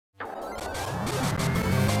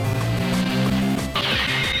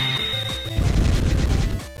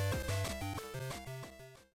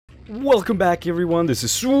Welcome back everyone, this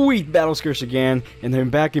is SweetBattlescars again, and I'm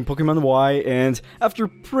back in Pokemon Y, and after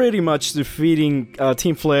pretty much defeating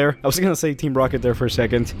Team Flare, I was gonna say Team Rocket there for a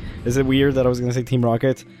second. Is it weird that I was gonna say Team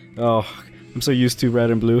Rocket? Oh, I'm so used to red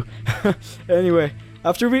and blue. Anyway,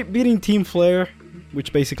 after beating Team Flare,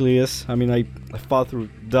 which basically is, I mean I fought through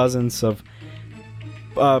dozens of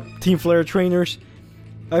Team Flare trainers,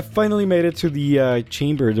 I finally made it to the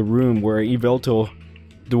chamber, the room where Yveltal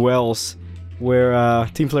dwells, where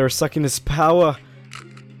Team Flare is sucking his power.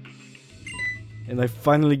 And I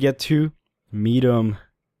finally get to meet him.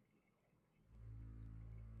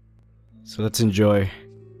 So let's enjoy.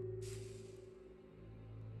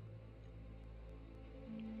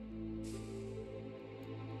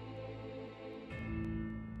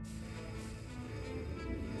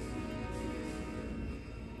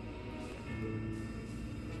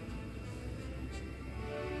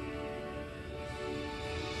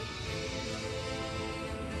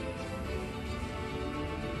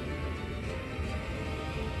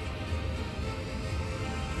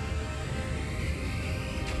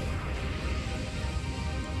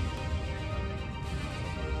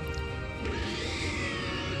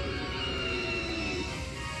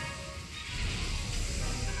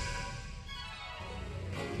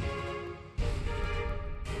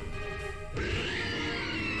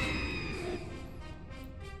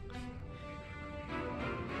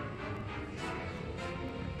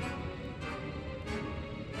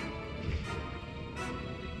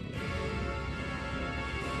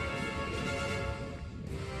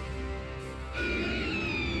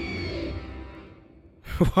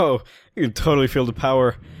 Whoa, you can totally feel the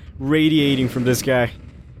power radiating from this guy.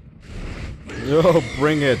 Oh,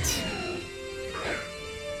 bring it.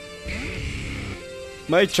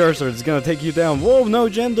 My Charizard is gonna take you down. Whoa, no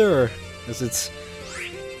gender! As it's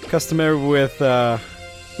customary with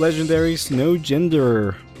legendaries, no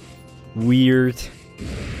gender. Weird.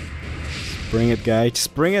 Just bring it, guy.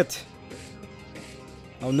 Just bring it!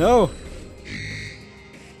 Oh no!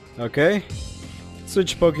 Okay.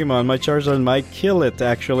 Switch Pokemon. My Charizard might kill it,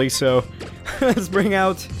 actually, so let's bring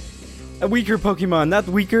out a weaker Pokemon. Not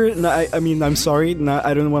weaker, no, I mean, I'm sorry,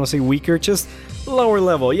 I don't want to say weaker, just lower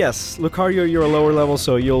level. Yes, Lucario, you're a lower level,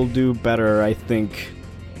 so you'll do better, I think.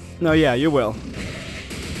 No, yeah, you will.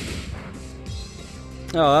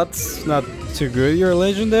 Oh, that's not too good. You're a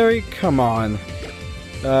legendary? Come on.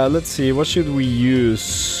 Let's see, what should we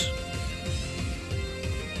use?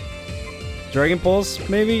 Dragon Pulse,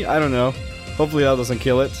 maybe? I don't know. Hopefully that doesn't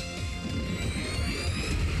kill it.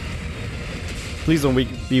 Please don't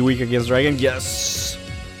be weak against Dragon. Yes!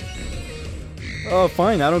 Oh,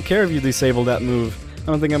 fine. I don't care if you disable that move. I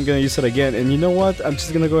don't think I'm gonna use it again. And you know what? I'm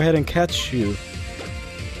just gonna go ahead and catch you.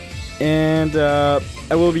 And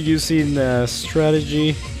I will be using strategy.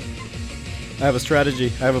 I have a strategy.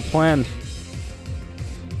 I have a plan.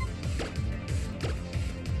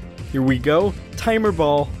 Here we go. Timer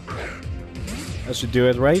Ball. I should do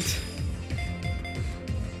it, right?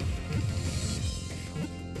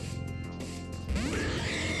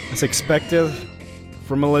 As expected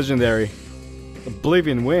from a legendary.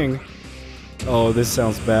 Oblivion Wing. Oh, this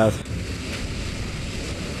sounds bad.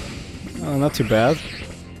 Oh, not too bad.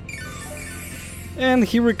 And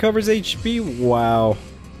he recovers HP. Wow.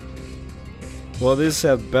 Well, this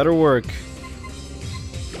had better work.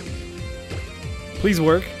 Please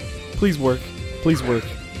work. Please work. Please work.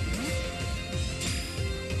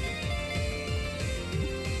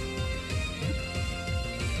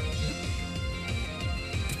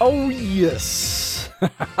 Oh yes!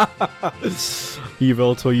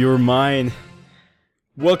 Yveltal, you're mine.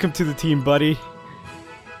 Welcome to the team, buddy.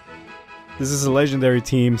 This is a legendary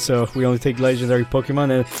team, so we only take legendary Pokemon,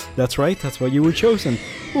 and that's right, that's why you were chosen.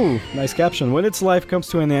 Ooh, nice caption. When its life comes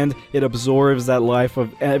to an end, it absorbs that life of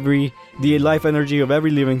the life energy of every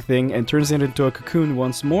living thing and turns it into a cocoon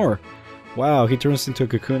once more. Wow, he turns into a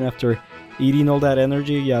cocoon after eating all that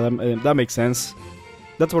energy? Yeah, that makes sense.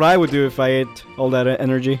 That's what I would do if I ate all that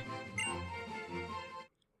energy.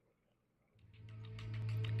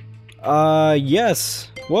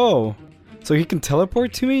 Yes. Whoa. So he can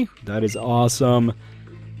teleport to me? That is awesome.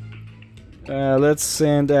 Let's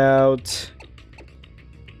send out...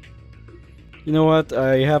 You know what?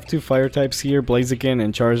 I have two fire types here, Blaziken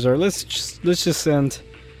and Charizard. Let's just send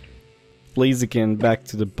Blaziken back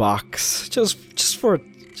to the box. Just for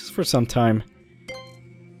some time.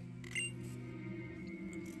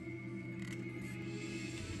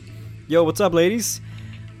 Yo, what's up, ladies?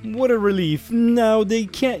 What a relief. Now they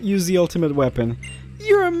can't use the ultimate weapon.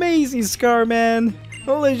 You're amazing, Scarman!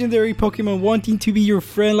 A legendary Pokemon wanting to be your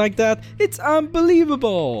friend like that? It's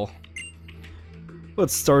unbelievable! What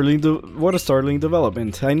a startling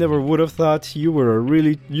development. I never would have thought you were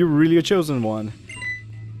really a chosen one.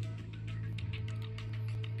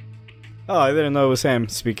 Oh, I didn't know it was Sam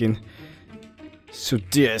speaking. So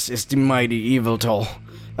this is the mighty Yveltal.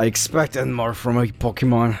 I expected more from a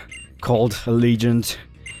Pokemon called a legend.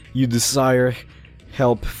 You desire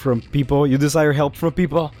help from people? You desire help from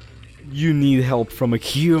people? You need help from a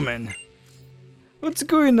human. What's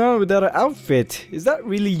going on with that outfit? Is that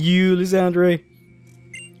really you, Lysandre?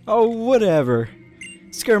 Oh, whatever.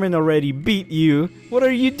 Skirman already beat you. What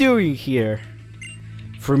are you doing here?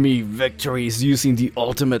 For me, victory is using the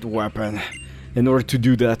ultimate weapon. In order to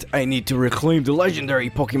do that, I need to reclaim the legendary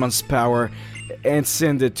Pokemon's power and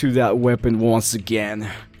send it to that weapon once again.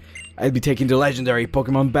 I'll be taking the legendary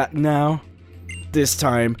Pokemon back now. This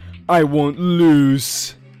time, I won't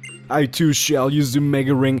lose. I too shall use the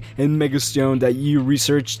Mega Ring and Mega Stone that you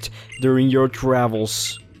researched during your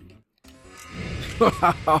travels.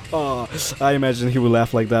 I imagine he would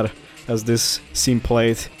laugh like that as this scene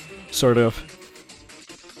played, sort of.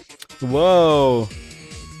 Whoa!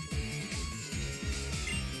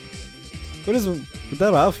 What is with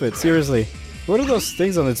that outfit? Seriously, what are those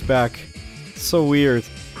things on its back? It's so weird.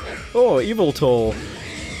 Oh, Yveltal.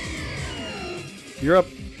 You're up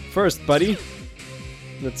first, buddy.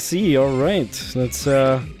 Let's see. All right, let's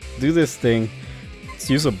do this thing. Let's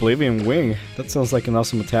use Oblivion Wing. That sounds like an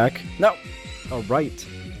awesome attack. No. All right.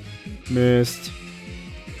 Missed.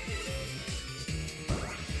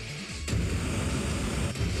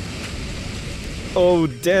 Oh,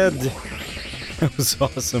 dead. That was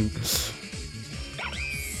awesome.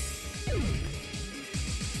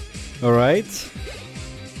 All right.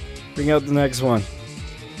 Bring out the next one.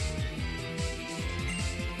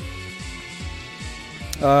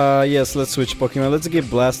 Yes, let's switch Pokemon. Let's give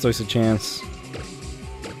Blastoise a chance.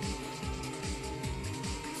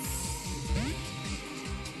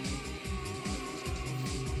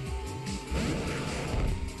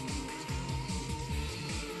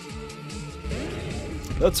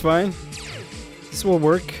 That's fine. This will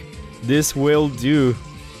work. This will do.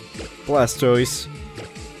 Blastoise.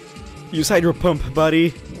 Use Hydro Pump,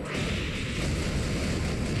 buddy.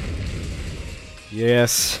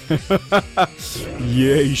 Yes.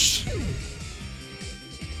 Yeesh.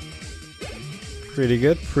 Pretty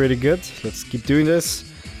good, pretty good. Let's keep doing this.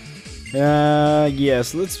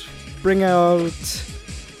 Yes, let's bring out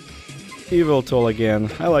Yveltal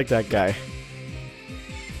again. I like that guy.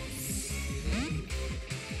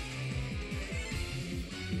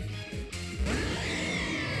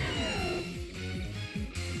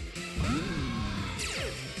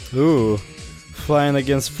 Ooh, flying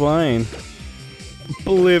against flying.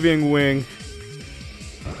 Oblivion Wing.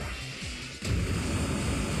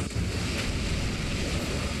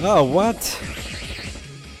 Oh, what?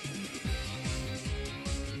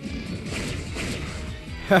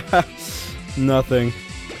 Nothing.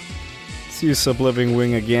 Let's use Oblivion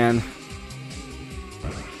Wing again.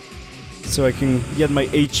 So I can get my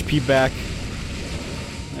HP back.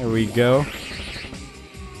 There we go.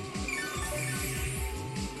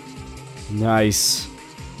 Nice.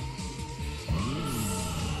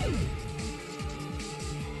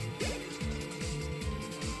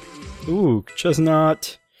 Ooh,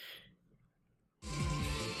 Chestnut.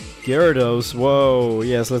 Gyarados. Whoa.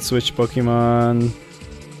 Yes, let's switch Pokemon.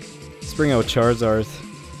 Let's bring out Charizard.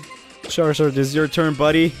 Charizard, this is your turn,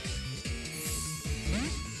 buddy.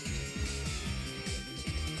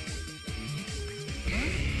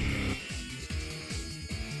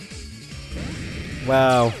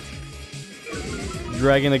 Wow.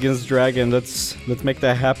 Dragon against dragon. Let's make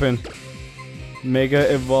that happen.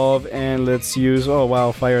 Mega Evolve, and let's use... Oh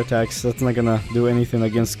wow, Fire Attacks. That's not gonna do anything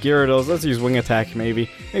against Gyarados. Let's use Wing Attack, maybe.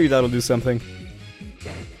 Maybe that'll do something.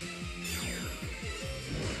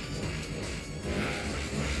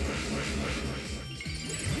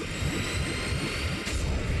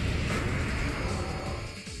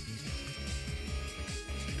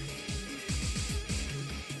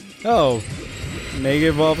 Oh, Mega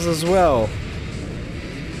Evolves as well.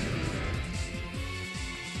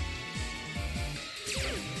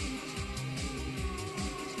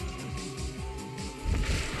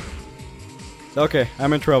 Okay,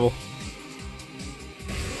 I'm in trouble.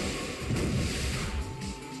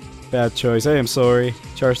 Bad choice, I am sorry.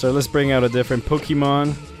 Charizard, let's bring out a different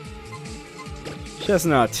Pokemon.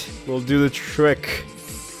 Chestnut will do the trick.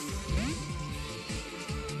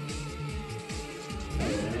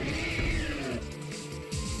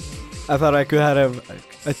 I thought I could have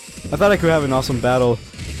I thought I could have an awesome battle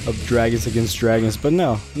of dragons against dragons, but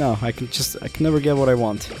no, I can never get what I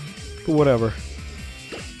want. But whatever.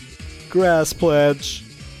 Grass Pledge.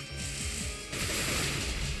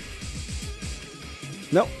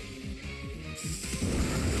 No.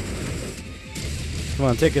 Come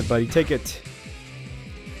on, take it, buddy. Take it.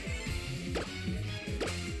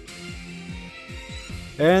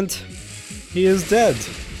 And he is dead.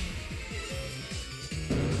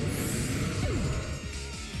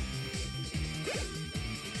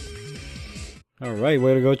 Alright,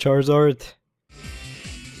 way to go, Charizard.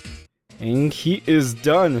 And he is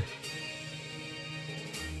done.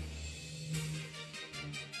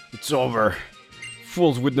 It's over.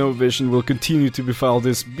 Fools with no vision will continue to befoul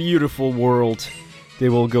this beautiful world. They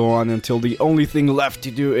will go on until the only thing left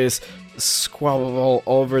to do is squabble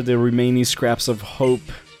over the remaining scraps of hope.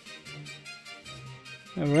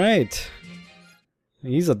 Alright.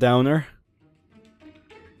 He's a downer.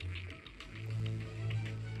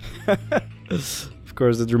 Of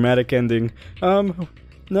course, the dramatic ending.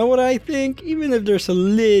 Know what I think? Even if there's a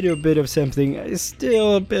little bit of something, it's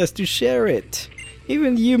still best to share it.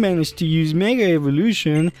 Even you managed to use Mega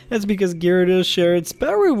Evolution, that's because Gyarados shared its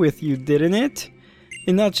power with you, didn't it?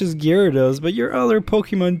 And not just Gyarados, but your other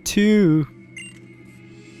Pokemon too.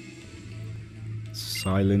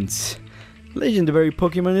 Silence. Legendary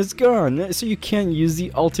Pokemon is gone, so you can't use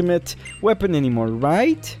the ultimate weapon anymore,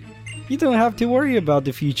 right? You don't have to worry about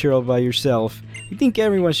the future all by yourself. I think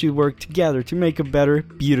everyone should work together to make a better,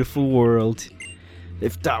 beautiful world.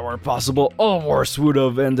 If that were possible, all wars would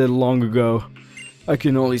have ended long ago. I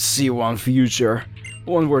can only see one future.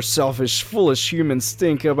 One where selfish, foolish humans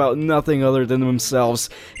think about nothing other than themselves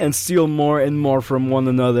and steal more and more from one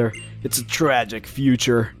another. It's a tragic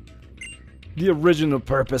future. The original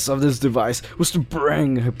purpose of this device was to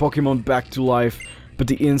bring a Pokemon back to life, but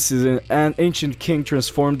the ancient king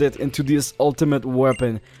transformed it into this ultimate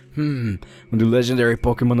weapon. When the legendary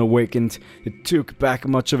Pokemon awakened, it took back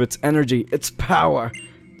much of its energy, its power,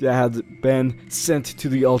 that had been sent to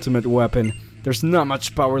the ultimate weapon. There's not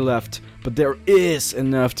much power left, but there is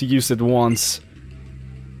enough to use it once.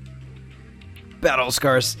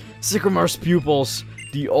 Battlescars, Sycamore's pupils.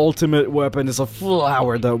 The ultimate weapon is a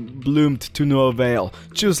flower that bloomed to no avail,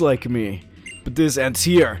 just like me. But this ends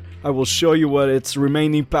here. I will show you what its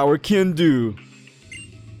remaining power can do.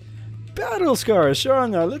 Battlescars, sure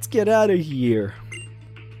now, let's get out of here.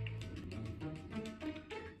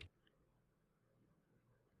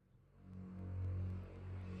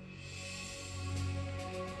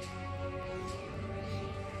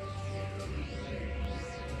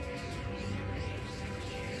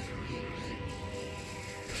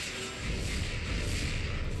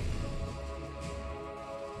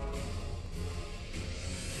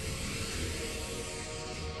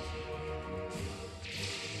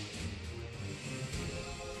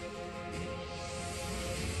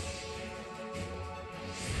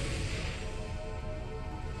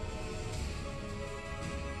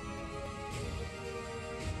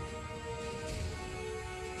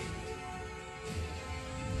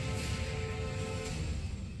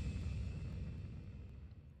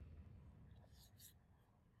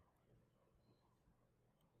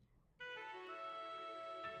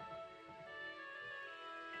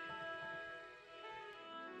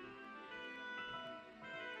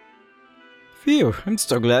 Phew, I'm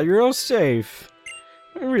so glad you're all safe.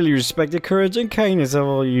 I really respect the courage and kindness of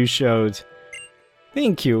all you showed.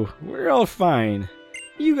 Thank you, we're all fine.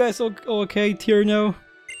 You guys all okay, Tierno?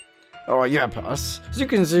 Oh yeah, boss. As you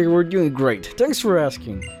can see, we're doing great. Thanks for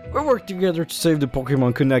asking. We worked together to save the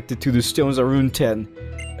Pokemon connected to the stones of Rune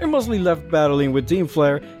 10. I mostly left battling with Team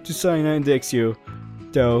Flare to Sinnoh and Dexio,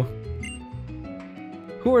 though.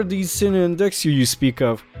 Who are these Sinnoh and Dexio you speak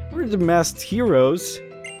of? We're the masked heroes.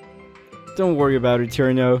 Don't worry about it,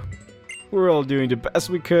 Tierno. We're all doing the best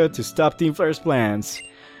we could to stop Team Flare's plans.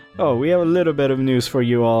 Oh, we have a little bit of news for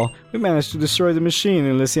you all. We managed to destroy the machine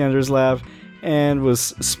in Lysander's lab and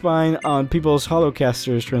was spying on people's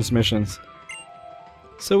Holocasters transmissions.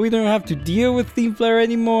 So we don't have to deal with Team Flare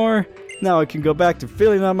anymore. Now I can go back to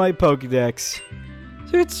filling out my Pokédex.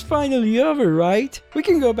 So it's finally over, right? We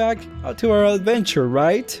can go back to our adventure,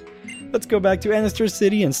 right? Let's go back to Anaster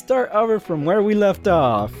City and start over from where we left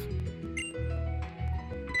off.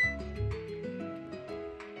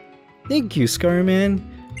 Thank you, Scarman.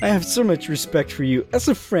 I have so much respect for you as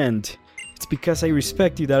a friend. It's because I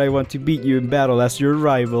respect you that I want to beat you in battle as your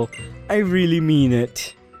rival. I really mean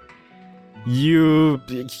it. You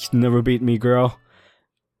never beat me, girl.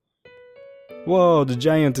 Whoa, the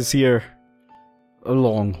giant is here. A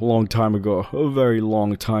long time ago. A very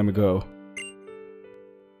long time ago.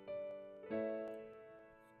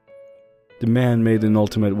 The man made an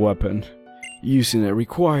ultimate weapon. Using it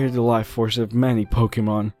required the life force of many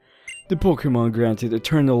Pokemon. The Pokemon granted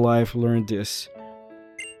eternal life learned this.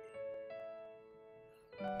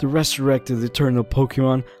 the resurrected eternal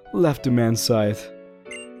Pokemon left the man's side.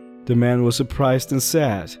 The man was surprised and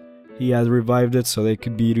sad. He had revived it so they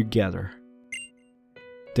could be together.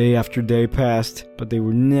 Day after day passed, but they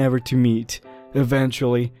were never to meet.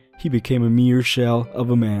 Eventually, he became a mere shell of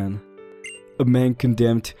a man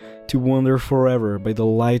condemned to wander forever by the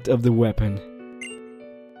light of the weapon.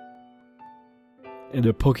 And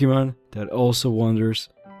a Pokemon that also wanders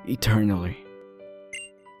eternally.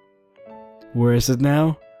 Where is it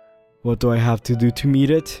now? What do I have to do to meet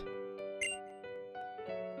it?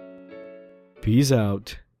 Peace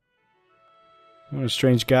out. What a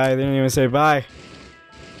strange guy, they didn't even say bye.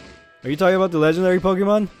 Are you talking about the legendary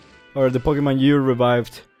Pokemon? Or the Pokemon you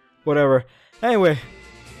revived? Whatever. Anyway,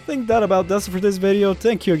 I think that about does it for this video.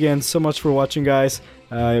 Thank you again so much for watching, guys.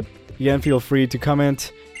 Again, feel free to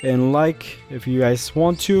comment and like if you guys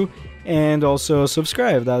want to. And also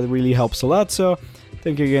subscribe, that really helps a lot. So,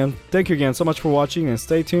 thank you again so much for watching and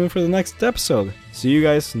stay tuned for the next episode. See you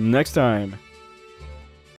guys next time.